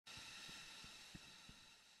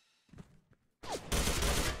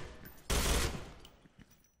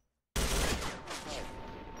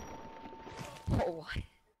What?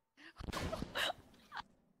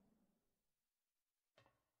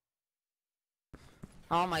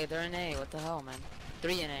 Oh my, they're in A. What the hell, man?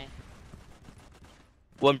 3 in A.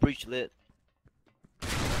 One breach lit.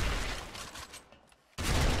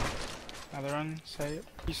 Another one, say it.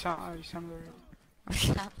 You sound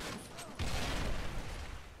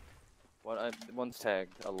One's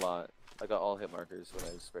tagged a lot. I got all hit markers when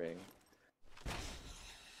I was spraying.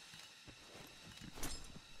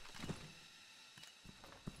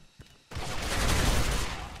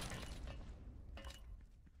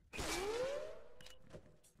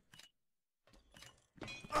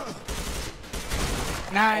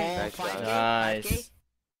 Nice. 5K? Nice. 5K? Is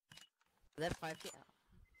that 5K?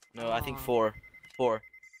 No, I think Aw. 4. 4.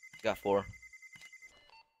 Got 4.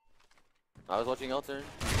 I was watching Alter.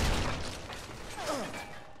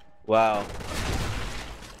 Wow.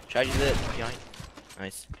 Tragedy lit. Behind.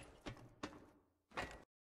 Nice.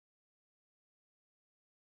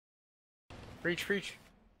 Reach.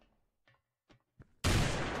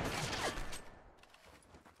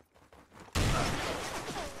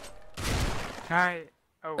 Nice.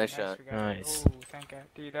 Oh, Nice shot. we got it. Nice. Oh, thank God.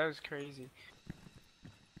 Dude, that was crazy.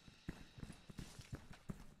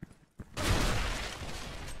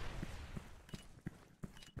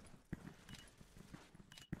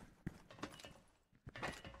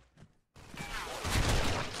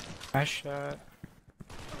 Nice shot.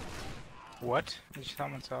 What? I just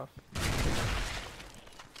shot myself.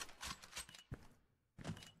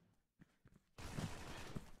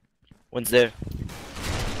 One's there.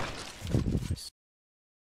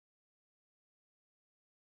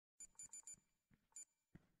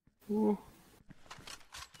 Ooh.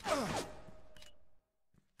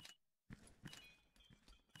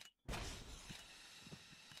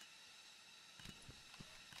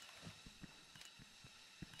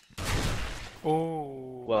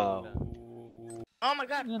 Oh. Wow. Oh my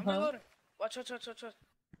god, I'm reloading. Watch.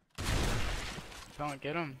 Don't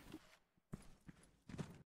get him.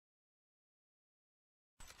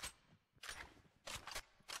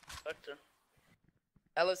 Vector.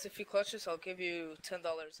 Alice, if he clutches, I'll give you $10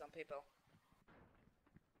 on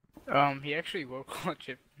PayPal. He actually will clutch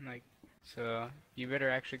it, like, so you better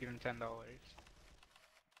actually give him $10.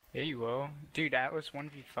 Yeah, you will. Dude, Atlas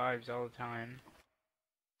 1v5s all the time.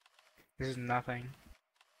 This is nothing.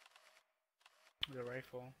 The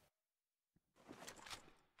rifle.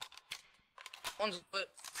 One's lit.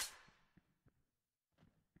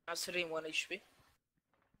 I'm sitting 1 HP.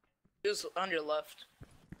 He's on your left.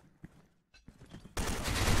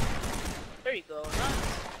 There you go,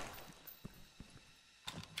 nice.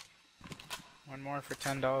 One more for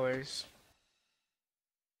 $10.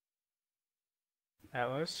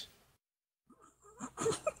 Atlas?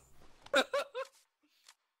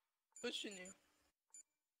 Pushing you.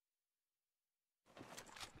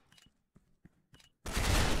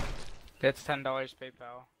 That's $10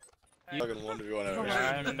 PayPal. Fucking 1v1 over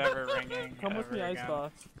here. I'm never ringing. Come with me, ever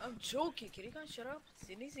Icebox. again. I'm joking, can you guys shut up? It's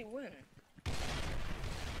an easy win.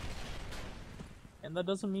 And that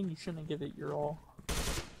doesn't mean you shouldn't give it your all.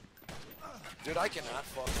 Dude, I cannot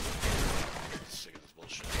fuck. I'm sick of this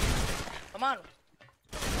bullshit. Come on.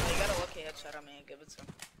 Oh, you got a lucky headshot on me and give it to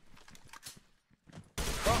him.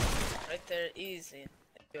 Right there, easy.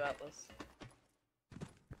 Thank you, Atlas.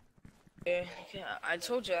 Yeah, I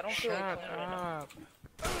told you, I don't feel like playing right now.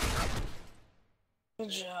 Shut up. Good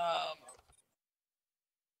job.